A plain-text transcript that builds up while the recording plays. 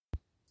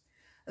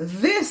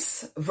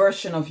This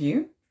version of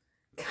you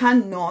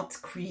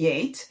cannot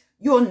create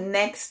your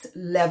next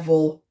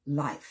level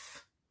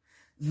life.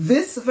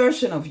 This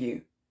version of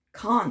you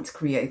can't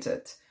create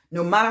it,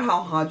 no matter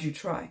how hard you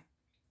try.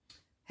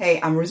 Hey,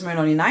 I'm Rosemary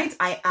Nonny Knight.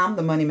 I am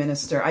the Money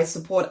Minister. I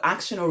support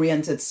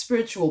action-oriented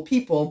spiritual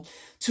people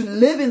to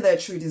live in their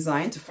true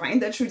design, to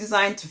find their true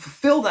design, to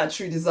fulfill that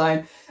true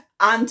design,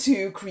 and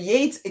to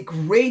create a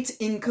great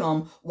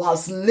income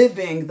whilst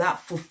living that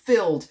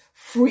fulfilled,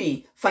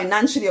 free,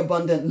 financially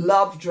abundant,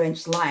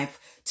 love-drenched life.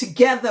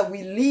 Together,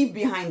 we leave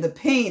behind the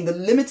pain, the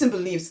limiting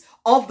beliefs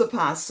of the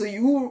past, so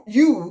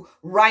you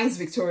rise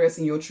victorious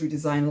in your true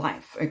design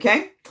life,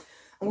 okay?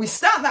 We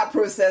start that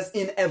process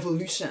in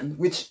evolution,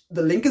 which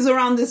the link is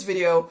around this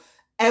video.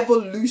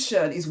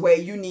 Evolution is where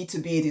you need to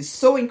be. It is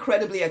so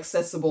incredibly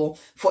accessible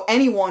for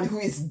anyone who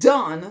is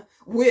done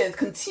with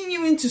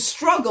continuing to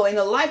struggle in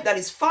a life that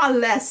is far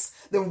less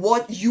than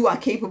what you are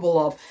capable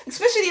of,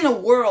 especially in a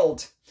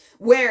world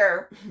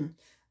where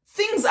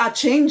things are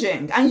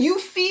changing and you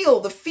feel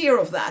the fear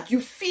of that. You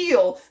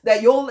feel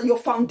that your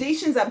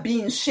foundations are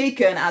being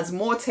shaken as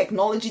more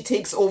technology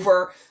takes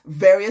over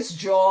various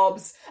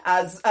jobs,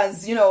 as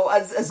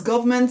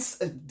governments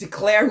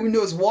declare who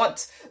knows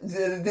what,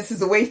 this is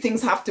the way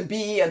things have to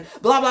be, and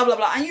blah, blah, blah,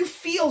 blah. And you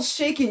feel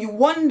shaken. You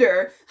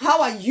wonder,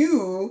 how are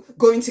you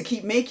going to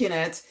keep making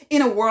it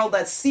in a world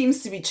that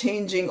seems to be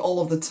changing all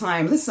of the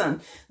time?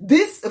 Listen,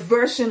 this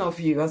version of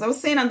you, as I was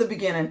saying at the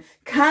beginning,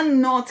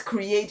 cannot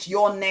create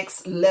your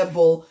next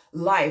level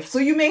life. So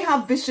you may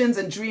have visions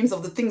and dreams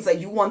of the things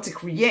that you want to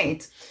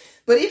create,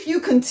 but if you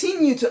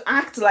continue to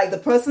act like the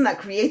person that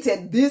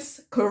created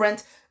this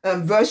current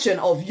version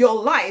of your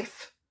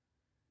life,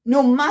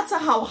 no matter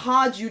how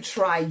hard you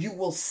try, you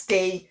will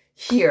stay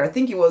here. I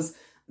think it was,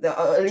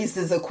 at least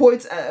there's a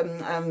quote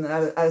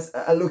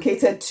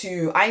allocated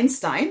to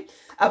Einstein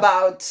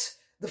about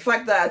the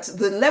fact that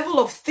the level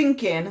of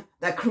thinking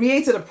that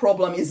created a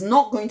problem is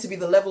not going to be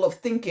the level of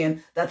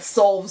thinking that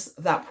solves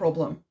that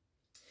problem.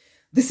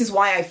 This is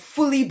why I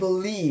fully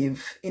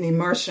believe in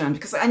immersion,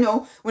 because I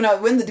know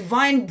when the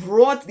divine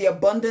brought the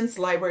Abundance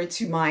Library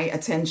to my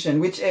attention,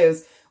 which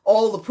is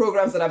all the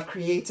programs that I've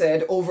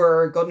created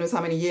over God knows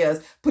how many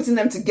years, putting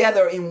them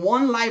together in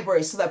one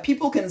library so that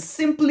people can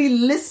simply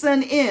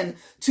listen in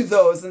to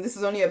those, and this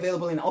is only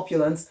available in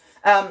Opulence,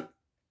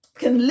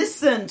 can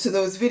listen to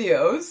those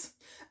videos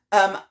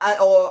or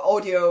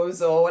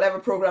audios or whatever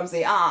programs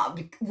they are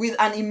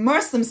and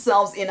immerse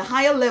themselves in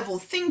higher level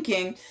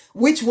thinking,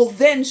 which will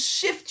then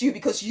shift you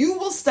because you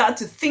will start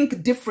to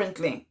think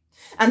differently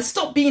and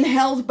stop being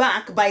held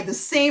back by the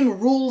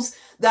same rules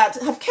that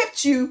have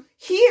kept you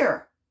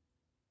here.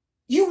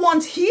 You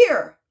want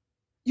here.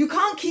 You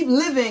can't keep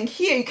living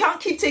here. You can't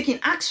keep taking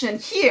action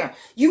here.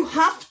 You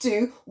have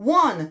to,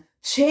 one,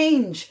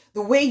 change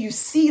the way you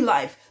see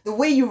life, the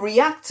way you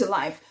react to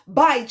life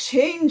by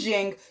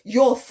changing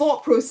your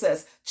thought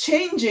process,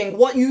 changing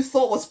what you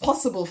thought was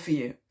possible for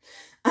you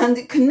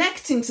and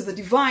connecting to the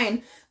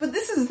divine. But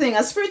this is the thing,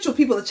 as spiritual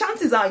people, the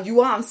chances are you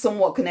are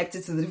somewhat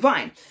connected to the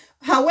divine.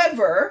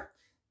 However,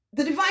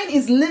 the divine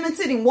is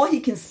limited in what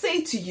he can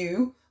say to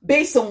you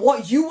based on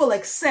what you will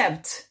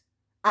accept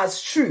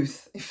as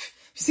truth. If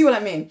you see what I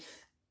mean?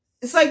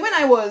 It's like when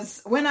I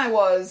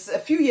was a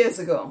few years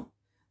ago,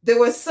 there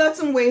were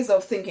certain ways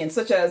of thinking,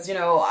 such as,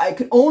 I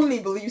could only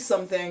believe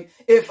something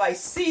if I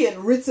see it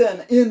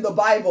written in the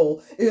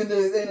Bible, in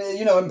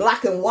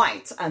black and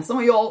white. And some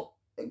of y'all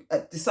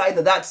decide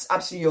that that's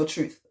absolutely your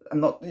truth.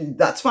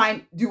 That's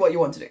fine. Do what you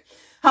want to do.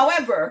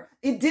 However,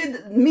 it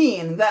did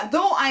mean that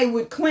though I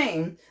would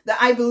claim that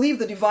I believe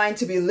the divine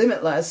to be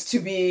limitless, to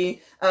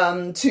be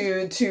held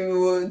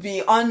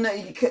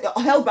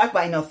back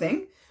by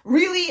nothing,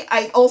 really,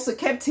 I also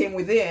kept him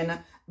within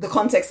the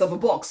context of a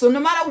box. So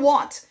no matter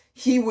what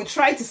he would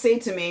try to say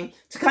to me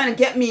to kind of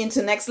get me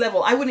into next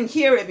level, I wouldn't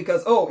hear it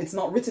because, it's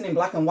not written in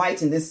black and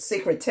white in this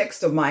sacred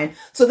text of mine.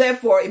 So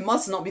therefore, it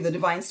must not be the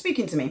divine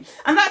speaking to me.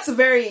 And that's a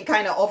very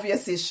kind of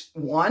obvious-ish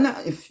one,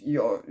 if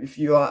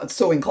you are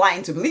so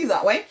inclined to believe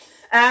that way.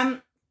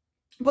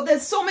 But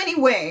there's so many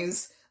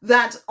ways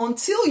that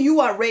until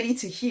you are ready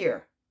to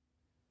hear,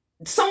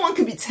 someone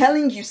could be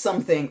telling you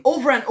something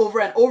over and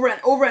over and over and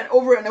over and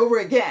over and over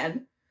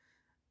again,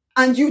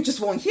 and you just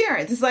won't hear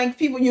it. It's like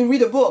people, you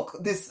read a book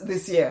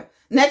this year.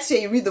 Next year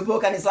you read the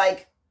book and it's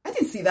like, I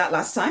didn't see that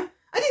last time.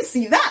 I didn't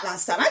see that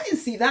last time. I didn't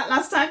see that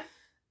last time.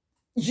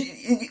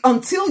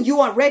 Until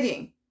you are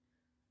ready,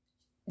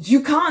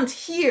 you can't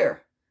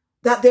hear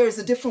that there is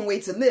a different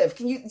way to live.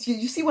 Can you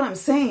see what I'm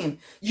saying?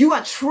 You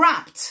are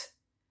trapped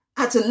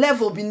at a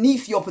level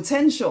beneath your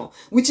potential,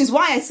 which is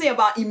why I say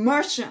about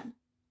immersion.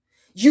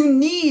 You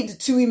need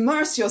to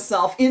immerse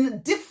yourself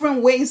in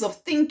different ways of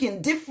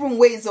thinking, different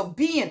ways of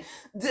being,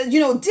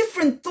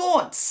 different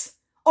thoughts,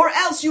 or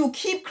else you'll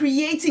keep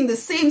creating the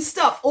same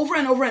stuff over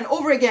and over and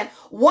over again,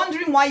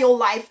 wondering why your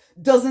life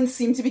doesn't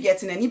seem to be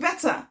getting any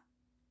better,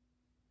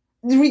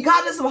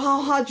 regardless of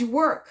how hard you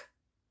work.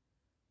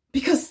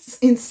 Because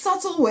in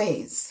subtle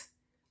ways,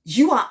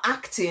 you are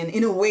acting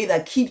in a way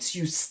that keeps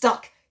you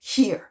stuck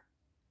here.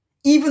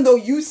 even though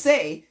you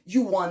say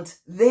you want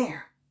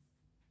there.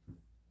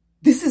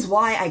 This is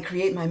why I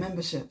create my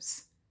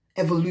memberships.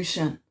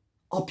 Evolution,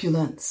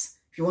 opulence.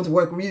 If you want to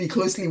work really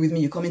closely with me,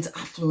 you come into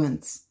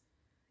affluence.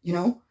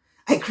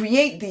 I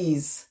create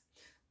these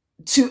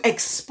to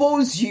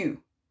expose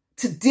you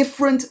to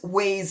different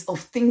ways of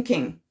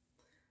thinking.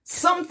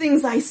 Some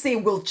things I say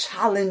will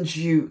challenge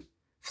you.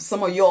 For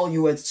some of y'all,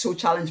 you were so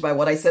challenged by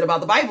what I said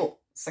about the Bible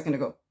a second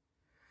ago.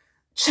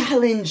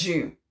 Challenge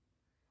you.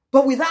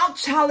 But without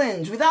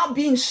challenge, without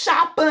being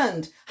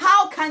sharpened,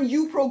 how can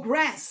you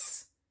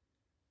progress?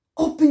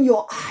 Open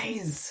your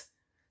eyes.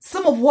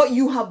 Some of what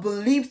you have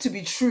believed to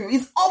be true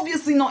is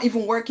obviously not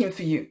even working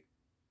for you.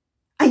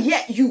 And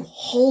yet you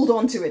hold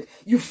on to it.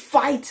 You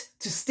fight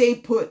to stay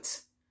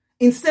put.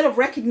 Instead of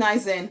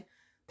recognizing,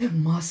 there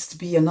must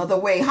be another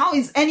way. How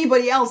is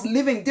anybody else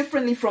living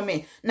differently from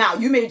me? Now,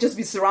 you may just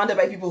be surrounded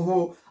by people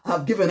who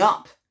have given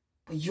up,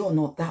 but you're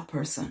not that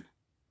person.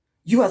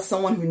 You are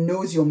someone who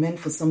knows you're meant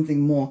for something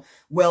more.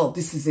 Well,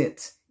 this is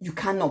it. You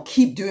cannot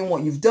keep doing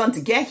what you've done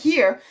to get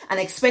here and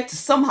expect to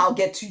somehow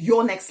get to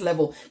your next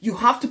level. You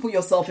have to put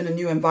yourself in a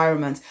new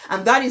environment.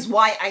 And that is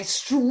why I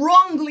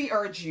strongly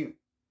urge you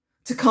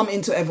to come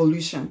into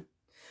evolution.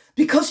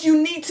 Because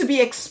you need to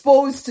be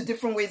exposed to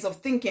different ways of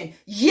thinking.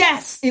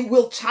 Yes, it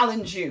will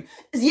challenge you.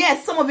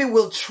 Yes, some of it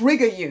will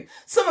trigger you.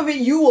 Some of it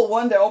you will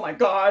wonder, oh my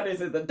God,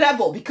 is it the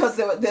devil? Because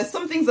there's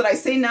some things that I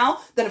say now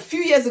that a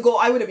few years ago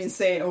I would have been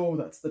saying, oh,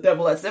 that's the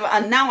devil, that's the devil.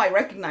 And now I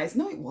recognize,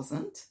 no, it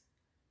wasn't.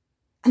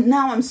 And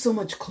now I'm so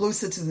much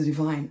closer to the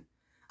divine.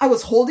 I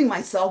was holding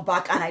myself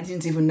back and I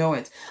didn't even know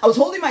it. I was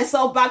holding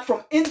myself back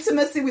from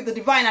intimacy with the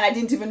divine and I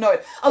didn't even know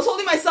it. I was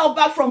holding myself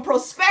back from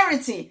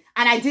prosperity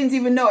and I didn't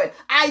even know it.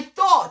 I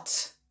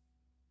thought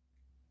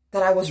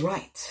that I was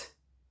right.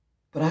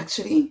 But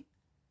actually,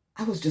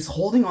 I was just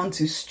holding on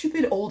to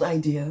stupid old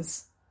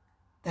ideas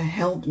that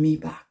held me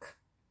back.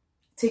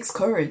 It takes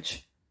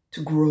courage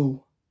to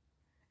grow.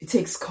 It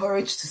takes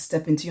courage to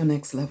step into your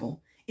next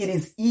level. It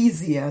is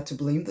easier to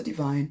blame the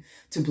divine,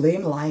 to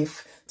blame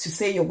life, to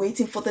say you're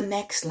waiting for the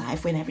next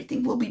life when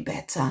everything will be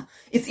better.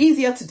 It's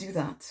easier to do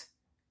that.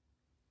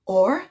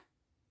 Or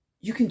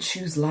you can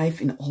choose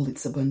life in all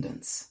its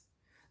abundance,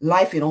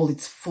 life in all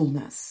its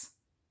fullness.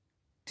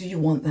 Do you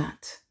want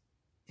that?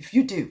 If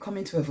you do, come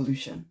into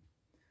evolution.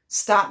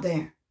 Start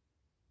there.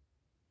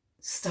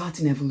 Start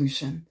in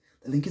evolution.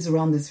 The link is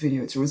around this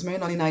video. It's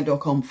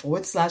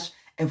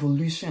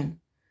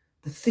rosemarynollynight.com/evolution.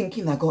 The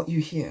thinking that got you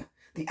here,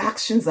 the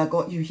actions that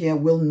got you here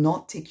will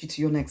not take you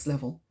to your next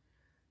level.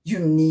 You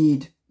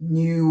need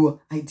new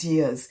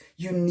ideas.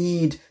 You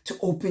need to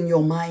open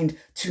your mind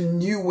to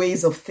new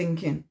ways of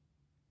thinking.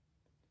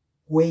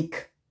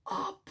 Wake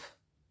up,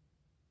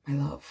 my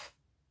love.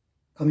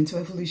 Come into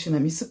evolution.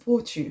 Let me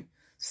support you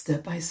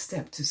step by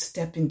step to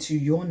step into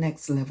your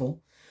next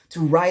level, to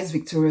rise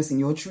victorious in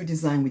your true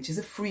design, which is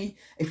a free,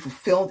 a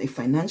fulfilled, a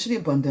financially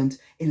abundant,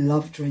 a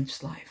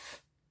love-drenched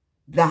life.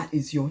 That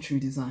is your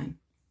true design.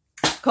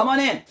 Come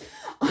on in.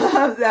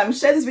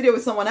 Share this video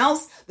with someone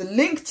else. The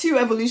link to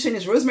evolution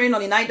is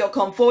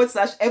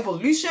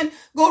rosemarynollynight.com/evolution.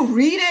 Go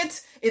read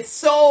it. It's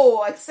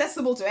so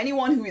accessible to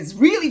anyone who is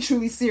really,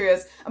 truly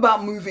serious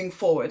about moving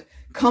forward.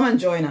 Come and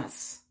join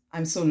us.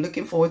 I'm so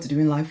looking forward to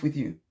doing life with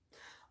you.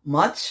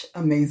 Much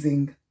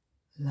amazing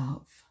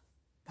love.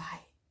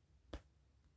 Bye.